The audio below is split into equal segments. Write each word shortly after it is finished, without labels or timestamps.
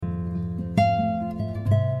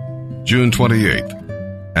June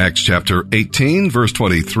 28th. Acts chapter 18, verse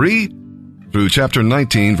 23 through chapter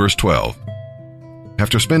 19, verse 12.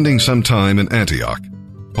 After spending some time in Antioch,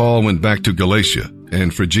 Paul went back to Galatia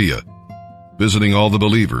and Phrygia, visiting all the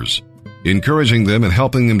believers, encouraging them and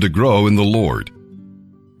helping them to grow in the Lord.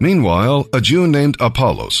 Meanwhile, a Jew named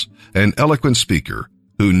Apollos, an eloquent speaker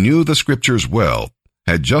who knew the Scriptures well,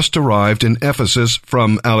 had just arrived in Ephesus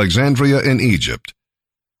from Alexandria in Egypt.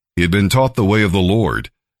 He had been taught the way of the Lord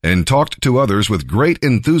and talked to others with great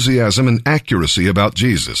enthusiasm and accuracy about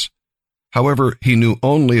Jesus. However, he knew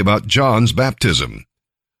only about John's baptism.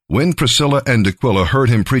 When Priscilla and Aquila heard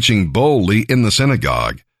him preaching boldly in the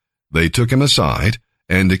synagogue, they took him aside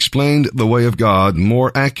and explained the way of God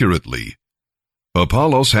more accurately.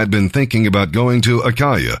 Apollos had been thinking about going to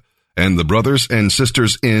Achaia, and the brothers and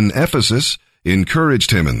sisters in Ephesus encouraged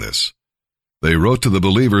him in this. They wrote to the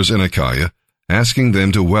believers in Achaia, asking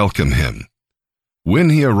them to welcome him.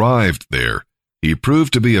 When he arrived there, he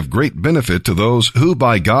proved to be of great benefit to those who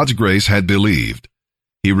by God's grace had believed.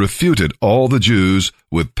 He refuted all the Jews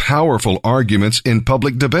with powerful arguments in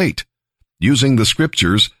public debate. Using the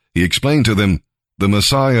Scriptures, he explained to them, "The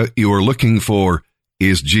Messiah you are looking for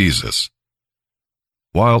is Jesus."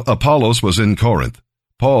 While Apollos was in Corinth,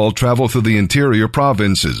 Paul traveled through the interior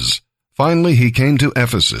provinces. Finally, he came to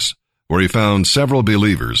Ephesus, where he found several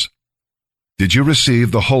believers. "Did you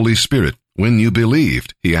receive the Holy Spirit when you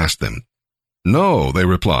believed?" he asked them. "No," they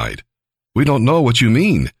replied. "We don't know what you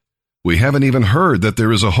mean. We haven't even heard that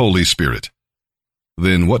there is a Holy Spirit."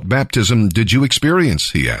 "Then what baptism did you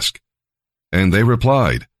experience?" he asked. And they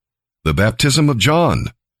replied, "The baptism of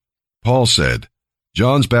John." Paul said,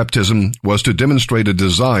 John's baptism was to demonstrate a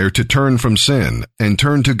desire to turn from sin and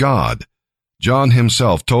turn to God. John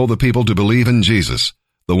himself told the people to believe in Jesus,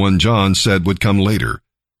 the one John said would come later.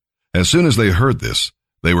 As soon as they heard this,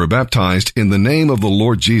 they were baptized in the name of the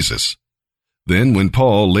Lord Jesus. Then when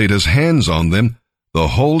Paul laid his hands on them, the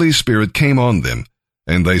Holy Spirit came on them,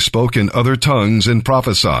 and they spoke in other tongues and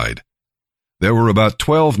prophesied. There were about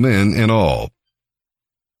 12 men in all.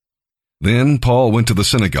 Then Paul went to the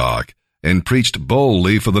synagogue and preached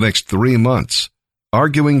boldly for the next 3 months,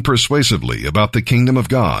 arguing persuasively about the kingdom of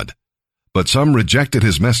God. But some rejected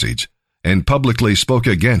his message and publicly spoke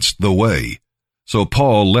against the way. So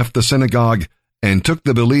Paul left the synagogue and took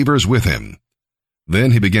the believers with him.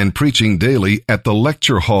 Then he began preaching daily at the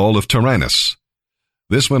lecture hall of Tyrannus.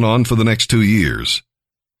 This went on for the next 2 years,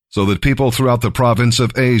 so that people throughout the province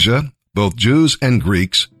of Asia, both Jews and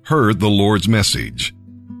Greeks, heard the Lord's message.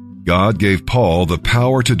 God gave Paul the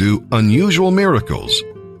power to do unusual miracles,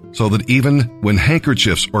 so that even when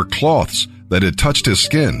handkerchiefs or cloths that had touched his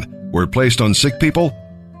skin were placed on sick people,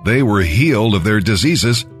 they were healed of their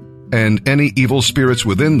diseases, and any evil spirits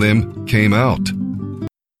within them came out.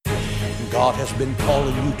 God has been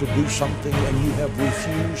calling you to do something and you have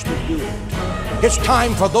refused to do it. It's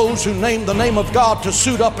time for those who name the name of God to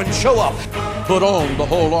suit up and show up. Put on the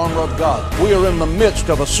whole armor of God. We are in the midst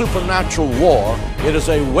of a supernatural war. It is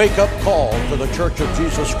a wake-up call to the Church of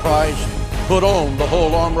Jesus Christ. Put on the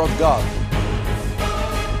whole armor of God.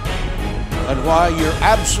 And why you're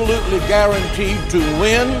absolutely guaranteed to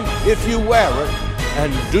win if you wear it,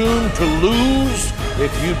 and doomed to lose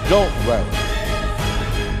if you don't wear it.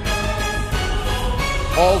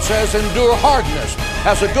 Paul says, endure hardness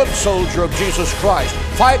as a good soldier of Jesus Christ.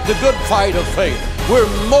 Fight the good fight of faith. We're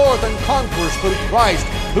more than conquerors through Christ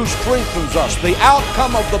who strengthens us. The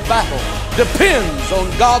outcome of the battle depends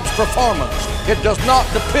on God's performance. It does not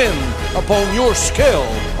depend upon your skill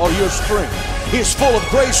or your strength. He is full of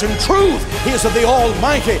grace and truth. He is of the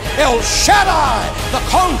Almighty El Shaddai, the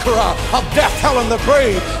conqueror of death, hell, and the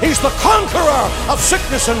grave. He's the conqueror of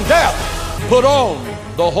sickness and death. Put on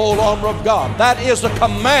the whole armor of God. That is a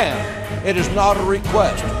command. It is not a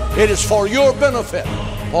request. It is for your benefit.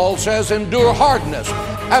 Paul says, endure hardness,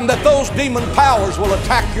 and that those demon powers will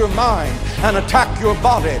attack your mind, and attack your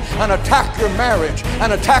body, and attack your marriage,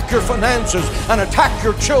 and attack your finances, and attack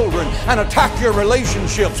your children, and attack your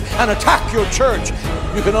relationships, and attack your church.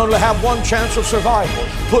 You can only have one chance of survival.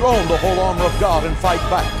 Put on the whole armor of God and fight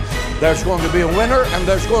back. There's going to be a winner, and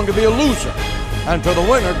there's going to be a loser. And to the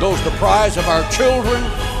winner goes the prize of our children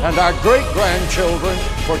and our great-grandchildren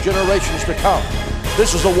for generations to come.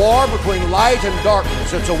 This is a war between light and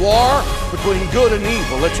darkness. It's a war between good and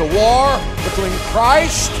evil. It's a war between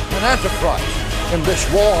Christ and Antichrist. In this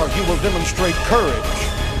war, you will demonstrate courage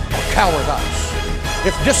or cowardice.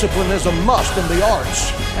 If discipline is a must in the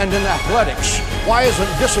arts and in athletics, why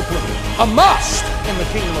isn't discipline a must in the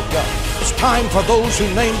kingdom of God? It's time for those who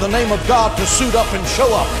name the name of God to suit up and show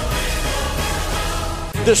up.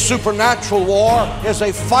 This supernatural war is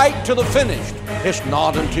a fight to the finish. It's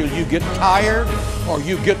not until you get tired or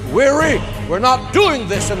you get weary. We're not doing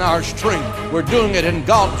this in our strength. We're doing it in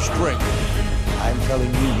God's strength. I'm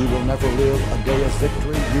telling you, you will never live a day of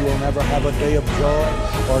victory. You will never have a day of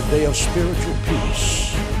joy or a day of spiritual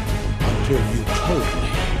peace until you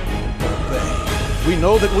totally obey. We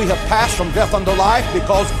know that we have passed from death unto life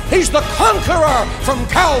because He's the conqueror from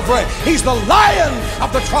Calvary. He's the Lion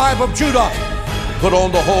of the tribe of Judah. Put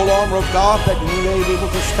on the whole armor of God that you may be able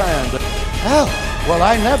to stand. Oh, well,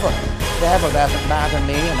 I never. The devil doesn't bother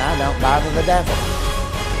me, and I don't bother the devil.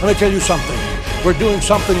 Let me tell you something. We're doing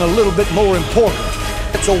something a little bit more important.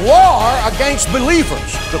 It's a war against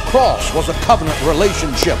believers. The cross was a covenant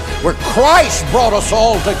relationship where Christ brought us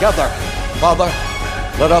all together. Father,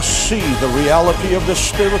 let us see the reality of this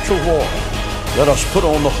spiritual war. Let us put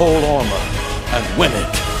on the whole armor and win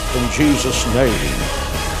it in Jesus' name.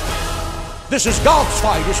 This is God's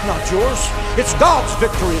fight, it's not yours. It's God's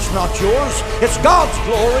victory, it's not yours. It's God's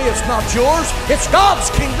glory, it's not yours. It's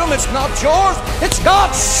God's kingdom, it's not yours. It's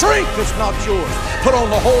God's strength, it's not yours. Put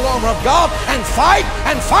on the whole armor of God and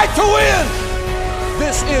fight to win.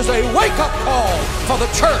 This is a wake-up call for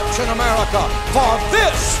the church in America. For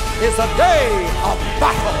this is a day of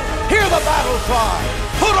battle. Hear the battle cry.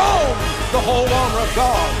 Put on the whole armor of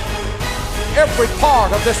God. Every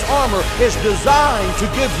part of this armor is designed to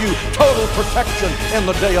give you total protection in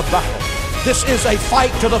the day of battle. This is a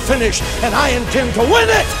fight to the finish, and I intend to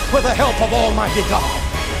win it with the help of Almighty God.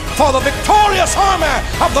 For the victorious army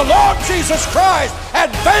of the Lord Jesus Christ,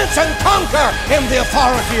 advance and conquer in the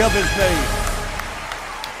authority of His name.